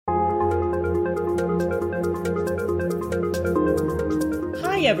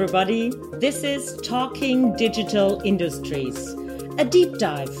Hi everybody, this is Talking Digital Industries, a deep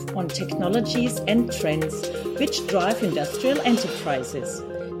dive on technologies and trends which drive industrial enterprises.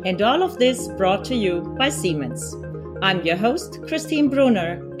 And all of this brought to you by Siemens. I'm your host, Christine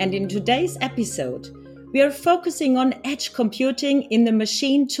Brunner, and in today's episode, we are focusing on edge computing in the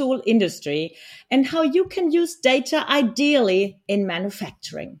machine tool industry and how you can use data ideally in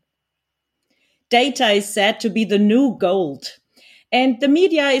manufacturing. Data is said to be the new gold. And the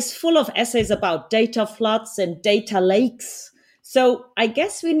media is full of essays about data floods and data lakes. So I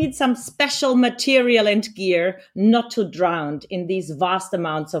guess we need some special material and gear not to drown in these vast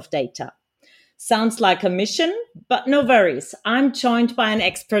amounts of data. Sounds like a mission, but no worries. I'm joined by an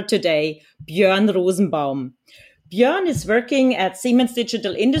expert today, Björn Rosenbaum. Björn is working at Siemens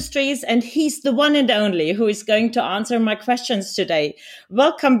Digital Industries, and he's the one and only who is going to answer my questions today.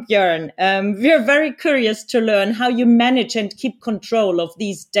 Welcome, Björn. We're very curious to learn how you manage and keep control of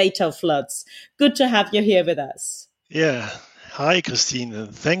these data floods. Good to have you here with us. Yeah. Hi, Christine.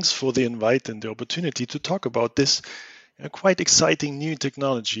 Thanks for the invite and the opportunity to talk about this quite exciting new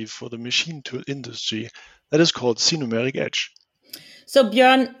technology for the machine tool industry that is called C-numeric edge. So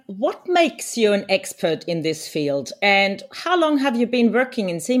Björn, what makes you an expert in this field, and how long have you been working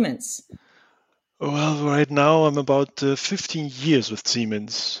in Siemens? Well, right now I'm about 15 years with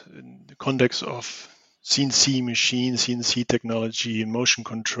Siemens in the context of CNC machines, CNC technology, motion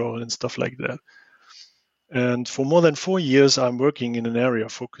control and stuff like that. And for more than 4 years, I'm working in an area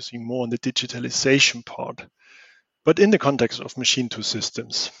focusing more on the digitalization part, but in the context of machine tool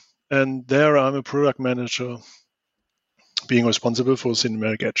systems. And there I'm a product manager being responsible for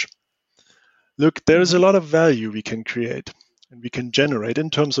C-numeric edge. Look, there is a lot of value we can create and we can generate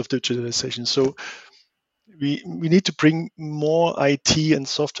in terms of digitalization. So we need to bring more IT and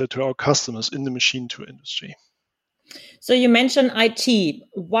software to our customers in the machine tool industry. So you mentioned IT.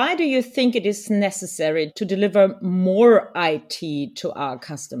 Why do you think it is necessary to deliver more IT to our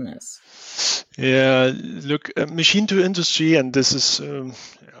customers? Yeah, look, machine tool industry, and this is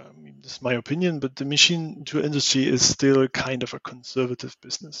my opinion, but the machine tool industry is still kind of a conservative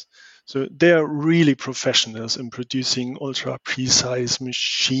business. So they are really professionals in producing ultra precise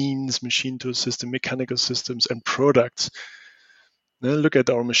machines, machine tool system, mechanical systems, and products. Now look at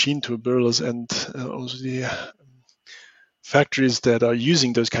our machine tool builders and also the factories that are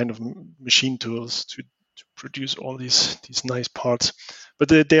using those kind of machine tools to produce all these nice parts. But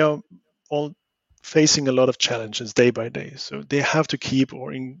they are all facing a lot of challenges day by day. So they have to keep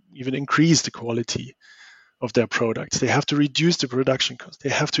or even increase the quality of their products. They have to reduce the production cost.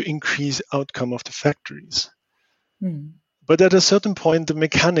 They have to increase outcome of the factories. But at a certain point, the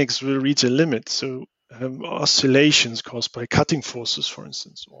mechanics will reach a limit. So oscillations caused by cutting forces, for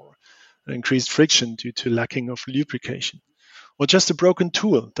instance, or increased friction due to lacking of lubrication, or just a broken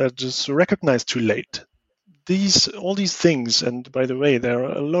tool that is recognized too late. All these things, and by the way, there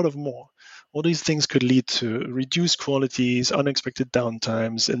are a lot of more. All these things could lead to reduced qualities, unexpected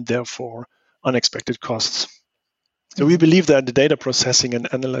downtimes, and therefore unexpected costs. So we believe that the data processing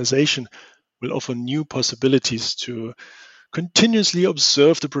and analyzation will offer new possibilities to continuously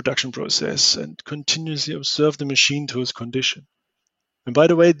observe the production process and continuously observe the machine tool's condition. And by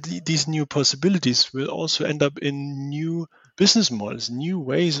the way, these new possibilities will also end up in new business models, new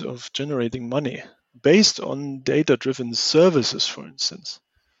ways of generating money based on data-driven services, for instance,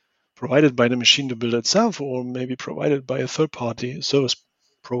 provided by the machine to build itself or maybe provided by a third-party service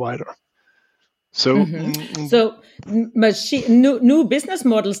provider. So, new business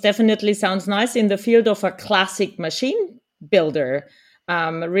models definitely sounds nice in the field of a classic machine builder.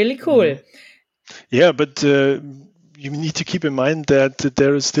 Really cool. Yeah, but you need to keep in mind that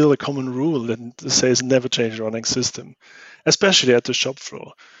there is still a common rule that says never change a running system, especially at the shop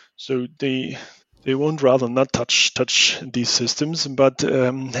floor. So they won't rather not touch these systems, but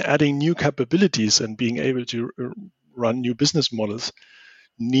adding new capabilities and being able to run new business models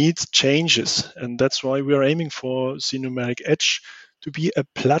needs changes. And that's why we are aiming for C-numeric edge to be a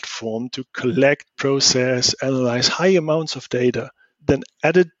platform to collect, process, analyze high amounts of data, then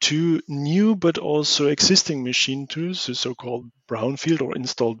added to new but also existing machine tools, the so-called brownfield or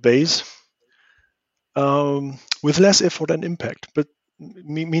installed base, with less effort and impact, but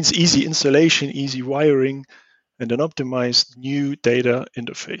means easy installation, easy wiring, and an optimized new data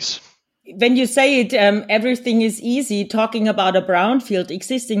interface. When you say it, everything is easy, talking about a brownfield,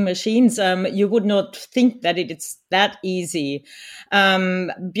 existing machines, you would not think that it's that easy.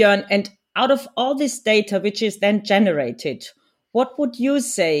 Björn, and out of all this data which is then generated, What would you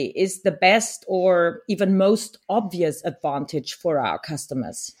say is the best or even most obvious advantage for our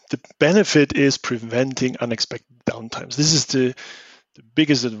customers? The benefit is preventing unexpected downtimes. This is the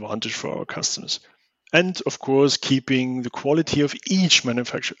biggest advantage for our customers. And of course, keeping the quality of each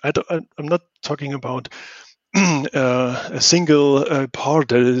manufacturer. I'm not talking about a single part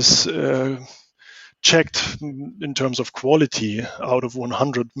that is checked in terms of quality out of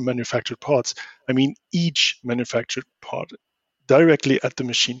 100 manufactured parts. I mean, each manufactured part directly at the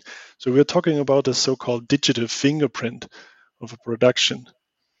machine. So we're talking about a so-called digital fingerprint of a production.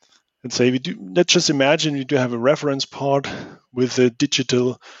 And say let's just imagine we do have a reference part with a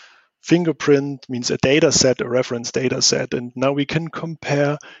digital fingerprint, means a data set, a reference data set. And now we can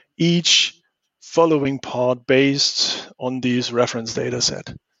compare each following part based on this reference data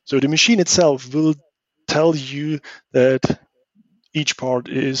set. So the machine itself will tell you that each part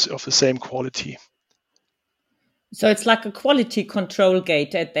is of the same quality. So it's like a quality control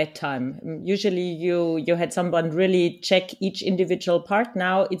gate at that time. Usually you had someone really check each individual part.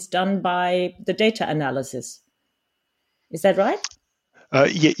 Now it's done by the data analysis. Is that right?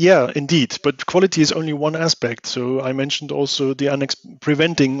 Yeah, indeed. But quality is only one aspect. So I mentioned also the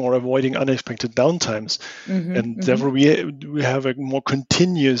preventing or avoiding unexpected downtimes. And therefore we have a more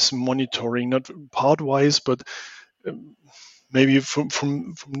continuous monitoring, not part-wise, but maybe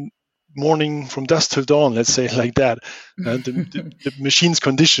from morning, from dusk till dawn, let's say like that. The machine's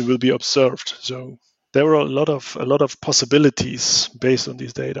condition will be observed. So there are a lot of possibilities based on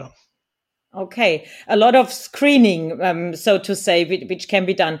these data. Okay, a lot of screening, so to say, which can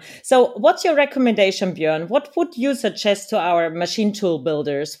be done. So what's your recommendation, Björn? What would you suggest to our machine tool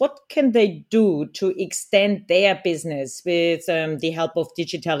builders? What can they do to extend their business with the help of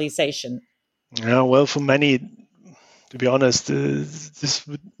digitalization? Yeah, well, for many, to be honest, this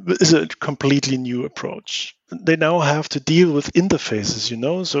is a completely new approach. They now have to deal with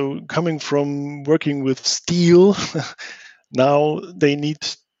interfaces, so coming from working with steel, now they need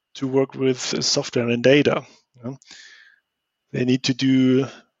to work with software and data. They need to do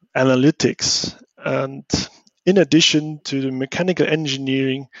analytics. And in addition to the mechanical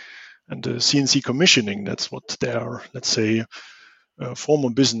engineering and the CNC commissioning, that's what their, let's say, former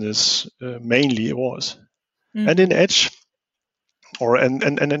business mainly was. And in Edge, and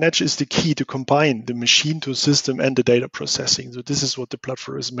in Edge is the key to combine the machine to system and the data processing. So this is what the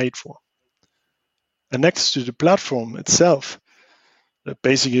platform is made for. And next to the platform itself, that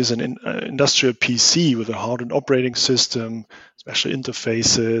basically is an industrial PC with a hardened operating system, special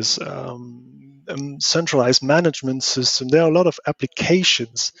interfaces, centralized management system. There are a lot of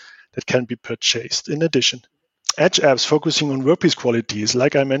applications that can be purchased in addition. Edge apps focusing on workpiece qualities,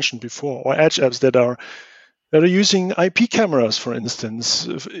 like I mentioned before, or edge apps that are using IP cameras, for instance,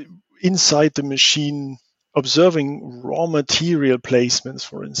 inside the machine, observing raw material placements,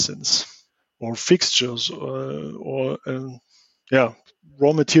 for instance, or fixtures, or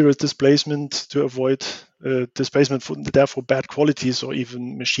raw material displacement to avoid displacement for therefore bad qualities or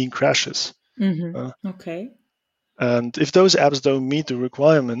even machine crashes. Okay. And if those apps don't meet the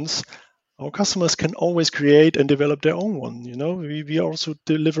requirements, our customers can always create and develop their own one. We are also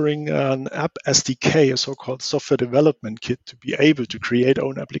delivering an app SDK, a so-called software development kit, to be able to create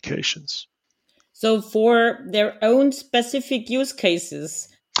own applications. So for their own specific use cases.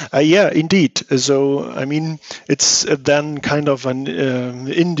 Yeah, indeed. So, I mean, it's then kind of an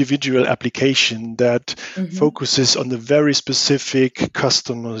individual application that focuses on the very specific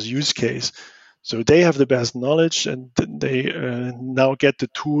customer's use case. So they have the best knowledge, and they now get the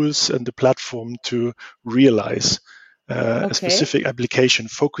tools and the platform to realize a specific application,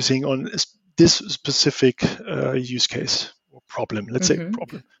 focusing on this specific use case or problem. Let's say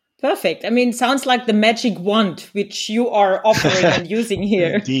problem. Perfect. I mean, sounds like the magic wand which you are offering and using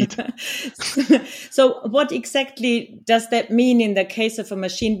here. Indeed. So what exactly does that mean in the case of a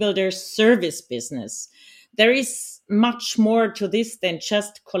machine builder's service business? There is much more to this than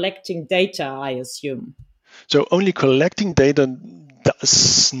just collecting data, I assume. So only collecting data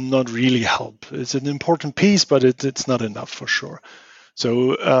does not really help. It's an important piece, but it's not enough for sure.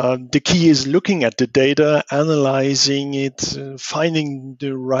 So the key is looking at the data, analyzing it, finding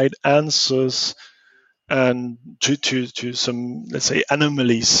the right answers, and to some, let's say,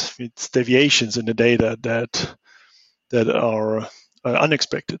 anomalies, it's deviations in the data that are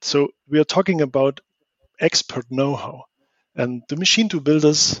unexpected. So we are talking about expert know-how, and the machine tool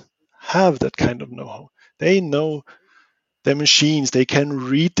builders have that kind of know-how. They know their machines, they can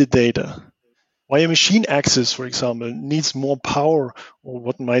read the data. Why a machine axis, for example, needs more power, or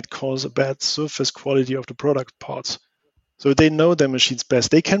what might cause a bad surface quality of the product parts. So they know their machines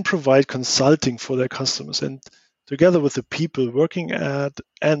best. They can provide consulting for their customers, and together with the people working at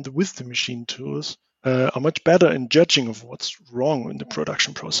and with the machine tools, are much better in judging of what's wrong in the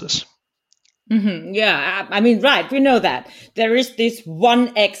production process. Yeah, I mean, right, we know that. There is this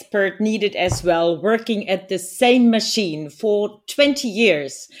one expert needed as well, working at the same machine for 20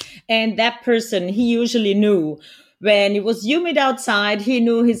 years. And that person, he usually knew when it was humid outside, he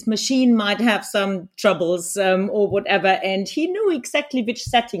knew his machine might have some troubles or whatever. And he knew exactly which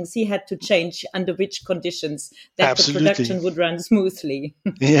settings he had to change under which conditions that Absolutely. the production would run smoothly.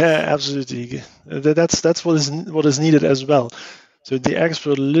 Yeah, absolutely. That's what is needed as well. So the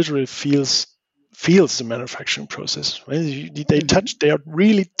expert literally feels the manufacturing process. Right? They are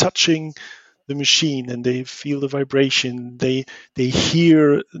really touching the machine, and they feel the vibration. They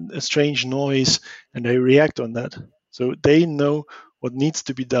hear a strange noise, and they react on that. So they know what needs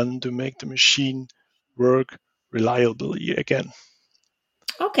to be done to make the machine work reliably again.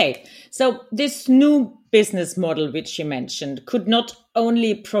 Okay, so this new business model, which you mentioned, could not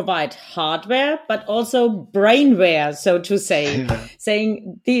only provide hardware, but also brainware, so to say,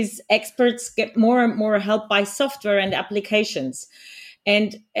 saying these experts get more and more help by software and applications.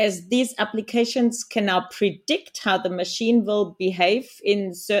 And as these applications can now predict how the machine will behave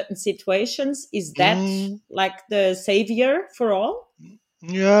in certain situations, is that like the savior for all?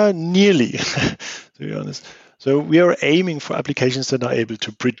 Yeah, nearly, to be honest. So we are aiming for applications that are able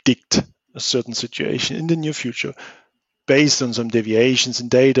to predict a certain situation in the near future based on some deviations in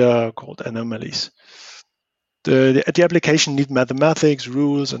data called anomalies. The application needs mathematics,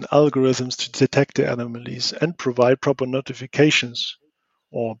 rules, and algorithms to detect the anomalies and provide proper notifications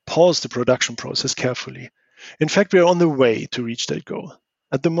or pause the production process carefully. In fact, we are on the way to reach that goal.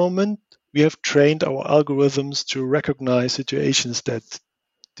 At the moment, we have trained our algorithms to recognize situations that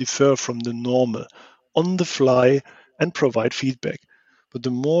differ from the normal on the fly and provide feedback. But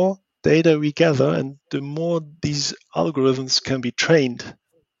the more data we gather and the more these algorithms can be trained,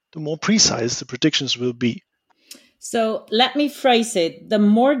 the more precise the predictions will be. So let me phrase it. The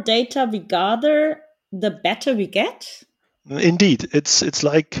more data we gather, the better we get. Indeed, it's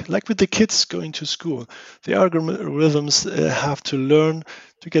like with the kids going to school. The algorithms have to learn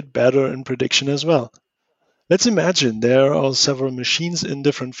to get better in prediction as well. Let's imagine there are several machines in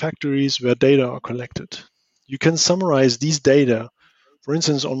different factories where data are collected. You can summarize these data, for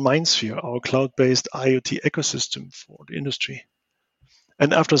instance, on MindSphere, our cloud-based IoT ecosystem for the industry.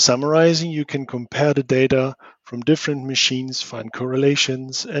 And after summarizing, you can compare the data from different machines, find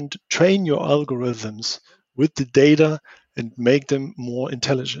correlations, and train your algorithms with the data and make them more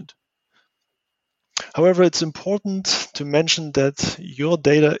intelligent. However, it's important to mention that your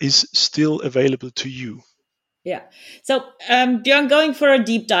data is still available to you. Yeah. So, Björn, going for a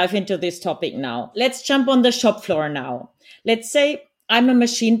deep dive into this topic now. Let's jump on the shop floor now. Let's say I'm a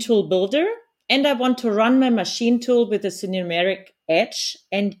machine tool builder and I want to run my machine tool with a numeric edge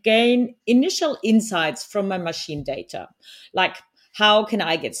and gain initial insights from my machine data. Like, how can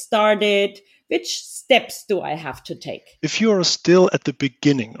I get started? Which steps do I have to take? If you are still at the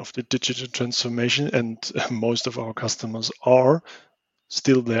beginning of the digital transformation, and most of our customers are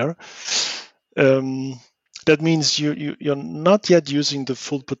still there, that means you're not yet using the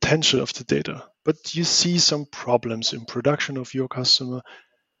full potential of the data, but you see some problems in production of your customer,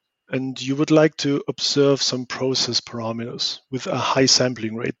 and you would like to observe some process parameters with a high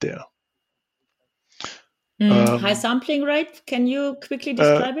sampling rate there. High sampling rate, can you quickly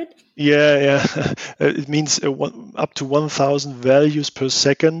describe it? Yeah. It means up to 1,000 values per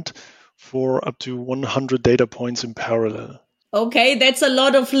second for up to 100 data points in parallel. Okay, that's a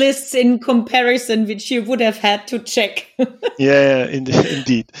lot of lists in comparison, which you would have had to check. Yeah,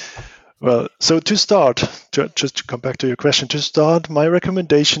 indeed. Well, so to start, just to come back to your question, to start, my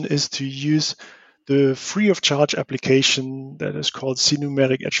recommendation is to use the free of charge application that is called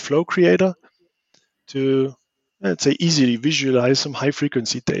CNumeric Edge Flow Creator to, let's say, easily visualize some high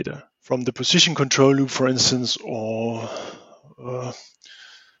frequency data from the position control loop, for instance, or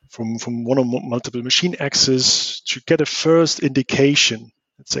from one or multiple machine axes to get a first indication,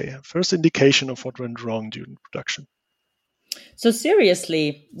 let's say, a first indication of what went wrong during production. So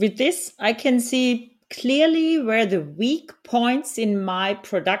seriously, with this, I can see clearly where the weak points in my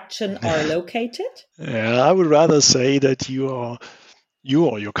production are located. Yeah, I would rather say that you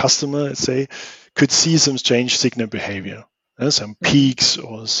or your customer, let's say, could see some strange signal behavior, some peaks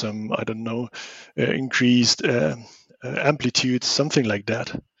or some, I don't know, increased amplitude, something like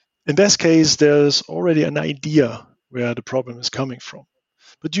that. In this case, there's already an idea where the problem is coming from.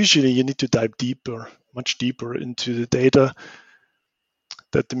 But usually you need to dive deeper, much deeper into the data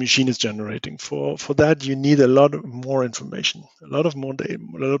that the machine is generating. For that, you need a lot more information, a lot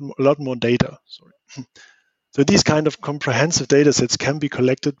more data. Sorry. So these kind of comprehensive data sets can be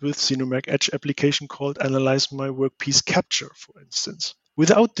collected with CNUMeric Edge application called Analyze My Workpiece Capture, for instance,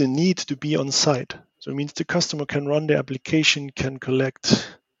 without the need to be on site. So it means the customer can run the application, can collect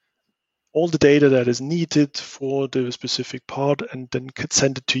all the data that is needed for the specific part, and then could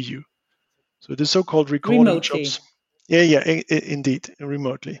send it to you. So the so-called recording remotely. jobs. Yeah, indeed,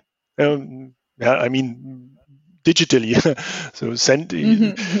 remotely. Digitally. So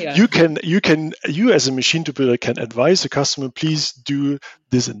you as a machine to builder can advise the customer, please do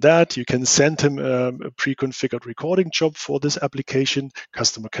this and that. You can send him a pre-configured recording job for this application.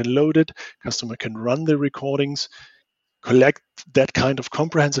 Customer can load it. Customer can run the recordings, collect that kind of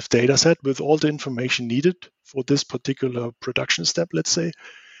comprehensive data set with all the information needed for this particular production step, let's say,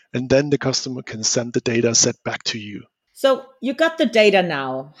 and then the customer can send the data set back to you. So you got the data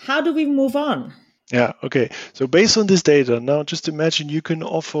now. How do we move on? Yeah, okay. So based on this data, now just imagine you can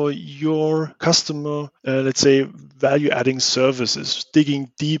offer your customer, let's say, value-adding services, digging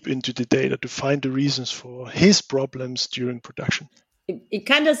deep into the data to find the reasons for his problems during production. It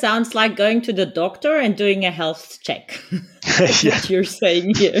kind of sounds like going to the doctor and doing a health check. That's what you're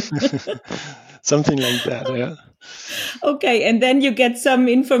saying here. Something like that, yeah. Okay, and then you get some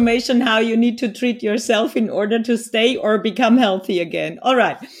information how you need to treat yourself in order to stay or become healthy again. All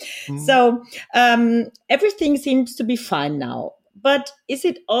right. So everything seems to be fine now. But is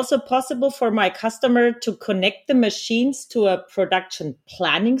it also possible for my customer to connect the machines to a production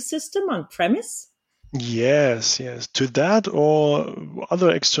planning system on premise? Yes. To that or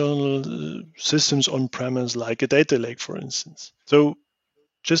other external systems on premise, like a data lake, for instance. So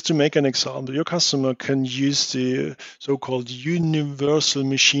just to make an example, your customer can use the so-called Universal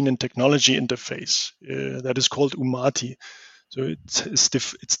Machine and Technology Interface that is called UMATI. So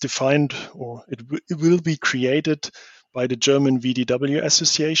it's defined, or it will be created by the German VDW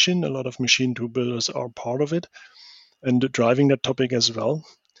Association. A lot of machine tool builders are part of it and driving that topic as well.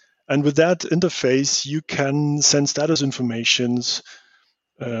 And with that interface, you can send status informations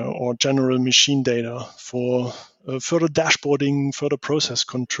or general machine data for further dashboarding, further process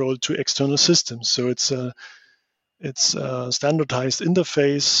control to external systems. So it's a standardized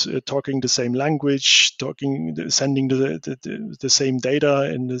interface, talking the same language, sending the same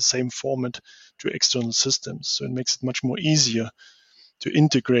data in the same format to external systems. So it makes it much more easier to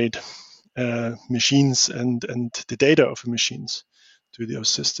integrate machines and the data of the machines to those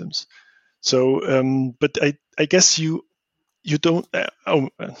systems. So, but I guess you don't.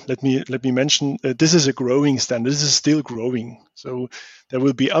 Let me mention. This is a growing standard. This is still growing. So there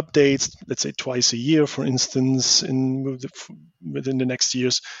will be updates. Let's say twice a year, for instance, within the next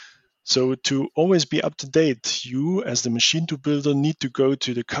years. So to always be up to date, you as the machine tool builder need to go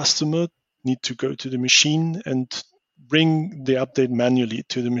to the customer, need to go to the machine and bring the update manually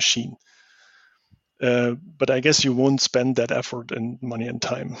to the machine. But I guess you won't spend that effort and money and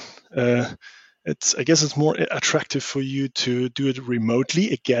time. I guess it's more attractive for you to do it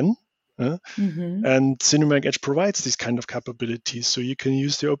remotely again. And CNUMeric Edge provides these kind of capabilities. So you can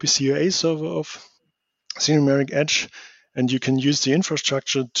use the OPC server of CNUMeric Edge, and you can use the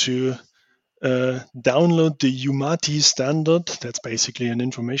infrastructure to download the UMATI standard, that's basically an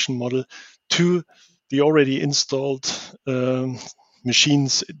information model, to the already installed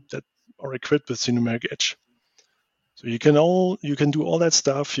machines that are equipped with CNUMeric Edge. So you can do all that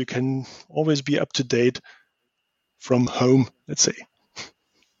stuff. You can always be up to date from home, let's say.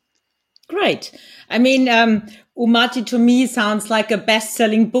 Great. I mean, UMATI to me sounds like a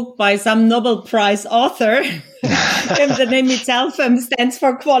best-selling book by some Nobel Prize author. And the name itself stands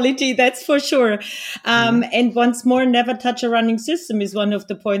for quality, that's for sure. And once more, never touch a running system is one of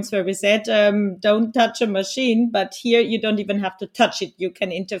the points where we said, don't touch a machine. But here you don't even have to touch it. You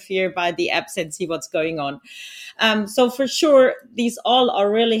can interfere by the apps and see what's going on. So for sure, these all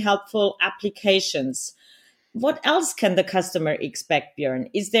are really helpful applications. What else can the customer expect, Björn?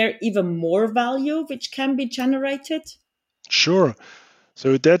 Is there even more value which can be generated? Sure.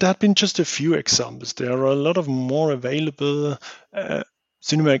 So that had been just a few examples. There are a lot of more available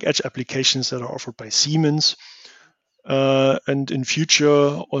CNUMeric Edge applications that are offered by Siemens. And in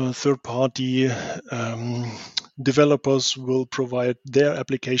future, third-party developers will provide their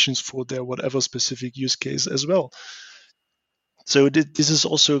applications for their whatever specific use case as well. So this is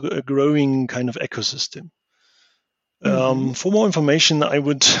also a growing kind of ecosystem. For more information, I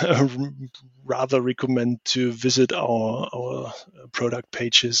would rather recommend to visit our product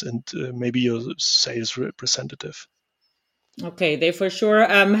pages and maybe your sales representative. Okay, they for sure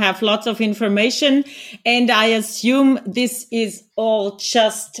have lots of information. And I assume this is all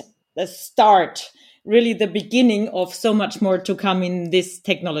just the start, really the beginning of so much more to come in this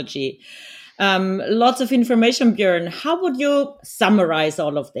technology. Lots of information, Björn. How would you summarize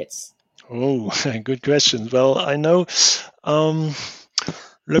all of this? Oh, good question. Well, I know.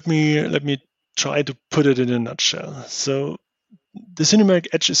 Let me try to put it in a nutshell. So the CineMeric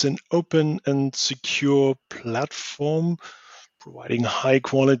Edge is an open and secure platform providing high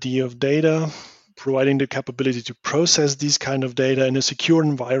quality of data, providing the capability to process these kind of data in a secure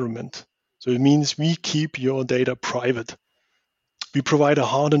environment. So it means we keep your data private. We provide a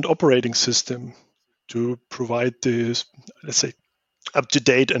hardened operating system to provide this, let's say,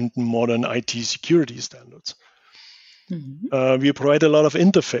 up-to-date and modern IT security standards. Mm-hmm. We provide a lot of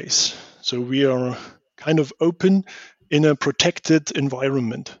interface. So we are kind of open in a protected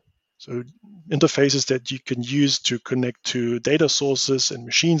environment. So interfaces that you can use to connect to data sources and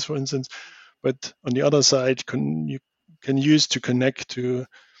machines, for instance, but on the other side, you can use to connect to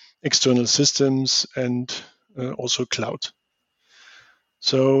external systems and also cloud.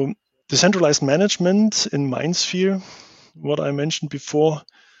 So decentralized management in MindSphere, what I mentioned before,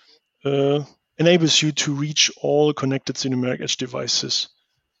 enables you to reach all connected CineMeric Edge devices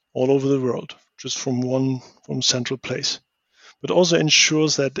all over the world, just from central place. But also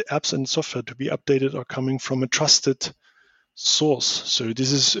ensures that the apps and software to be updated are coming from a trusted source. So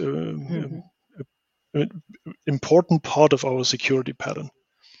this is an important part of our security pattern.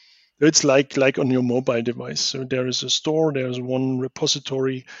 It's like on your mobile device. So there is a store, there's one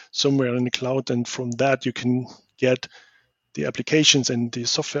repository somewhere in the cloud, and from that you can get the applications and the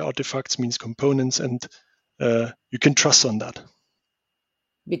software artifacts, means components, and you can trust on that.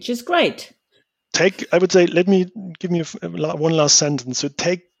 Which is great. I would say, let me give me one last sentence. So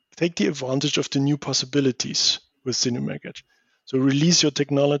take the advantage of the new possibilities with CineMeric Edge. So release your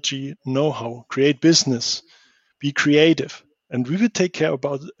technology know-how, create business, be creative, and we will take care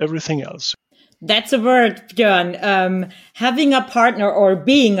about everything else. That's a word, Björn. Having a partner or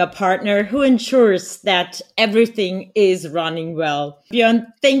being a partner who ensures that everything is running well. Björn,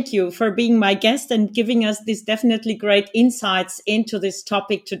 thank you for being my guest and giving us these definitely great insights into this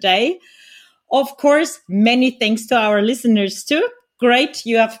topic today. Of course, many thanks to our listeners too. Great,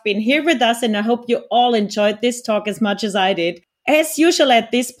 you have been here with us, and I hope you all enjoyed this talk as much as I did. As usual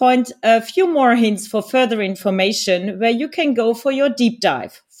at this point, a few more hints for further information where you can go for your deep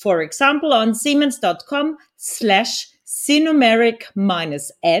dive. For example, on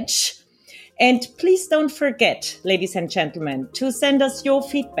Siemens.com/CineMeric-Edge. And please don't forget, ladies and gentlemen, to send us your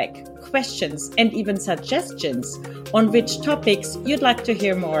feedback, questions, and even suggestions on which topics you'd like to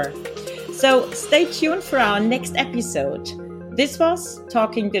hear more. So stay tuned for our next episode. This was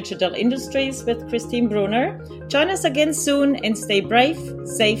Talking Digital Industries with Christine Brunner. Join us again soon and stay brave,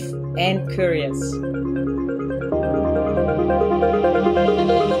 safe, and curious.